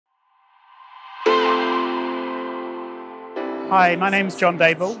Hi, my name's John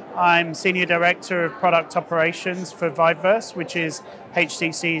Dable. I'm Senior Director of Product Operations for VIVERSE, which is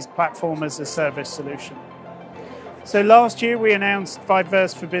HTC's Platform as a Service solution. So last year we announced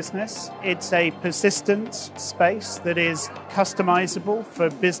VIVERSE for Business. It's a persistent space that is customizable for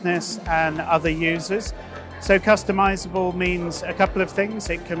business and other users. So customizable means a couple of things.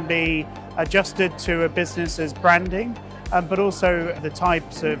 It can be adjusted to a business's branding, but also the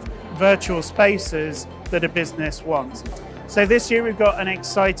types of virtual spaces that a business wants. So this year we've got an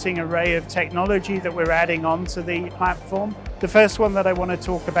exciting array of technology that we're adding onto the platform. The first one that I want to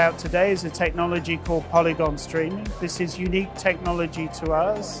talk about today is a technology called Polygon Streaming. This is unique technology to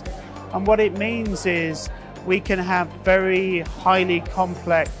us, and what it means is we can have very highly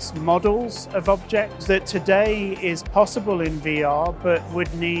complex models of objects that today is possible in VR but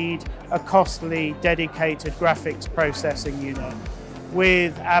would need a costly dedicated graphics processing unit.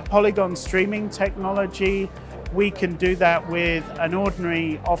 With our Polygon Streaming technology, we can do that with an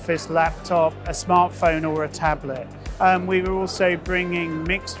ordinary office laptop, a smartphone or a tablet. We were also bringing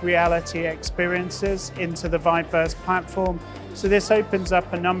mixed reality experiences into the VIVERSE platform. So this opens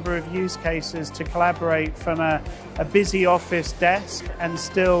up a number of use cases to collaborate from a busy office desk and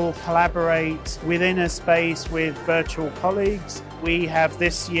still collaborate within a space with virtual colleagues. We have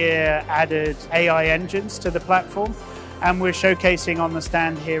this year added AI engines to the platform, and we're showcasing on the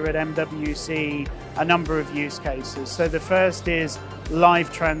stand here at MWC a number of use cases. So the first is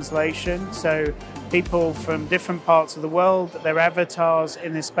live translation. So people from different parts of the world, their avatars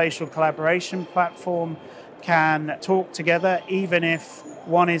in this spatial collaboration platform can talk together even if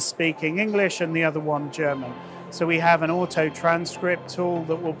one is speaking English and the other one German. So we have an auto transcript tool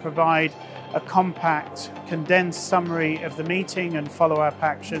that will provide a compact, condensed summary of the meeting and follow-up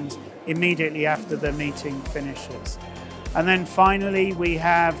actions immediately after the meeting finishes. And then finally, we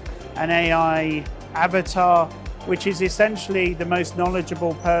have an AI avatar, which is essentially the most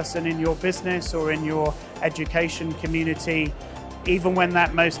knowledgeable person in your business or in your education community, even when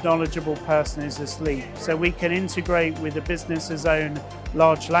that most knowledgeable person is asleep. So we can integrate with the business's own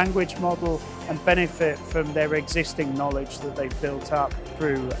large language model and benefit from their existing knowledge that they've built up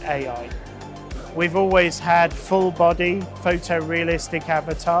through AI. We've always had full-body photorealistic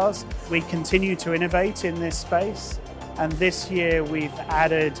avatars. We continue to innovate in this space. And this year we've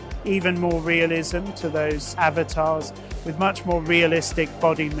added even more realism to those avatars with much more realistic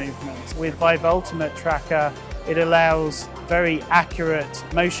body movements. With Vive Ultimate Tracker, it allows very accurate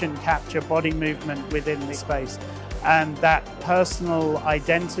motion capture body movement within the space. And that personal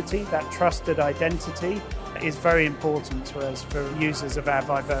identity, that trusted identity, is very important to us for users of our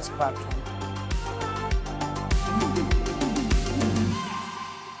VIVERSE platform.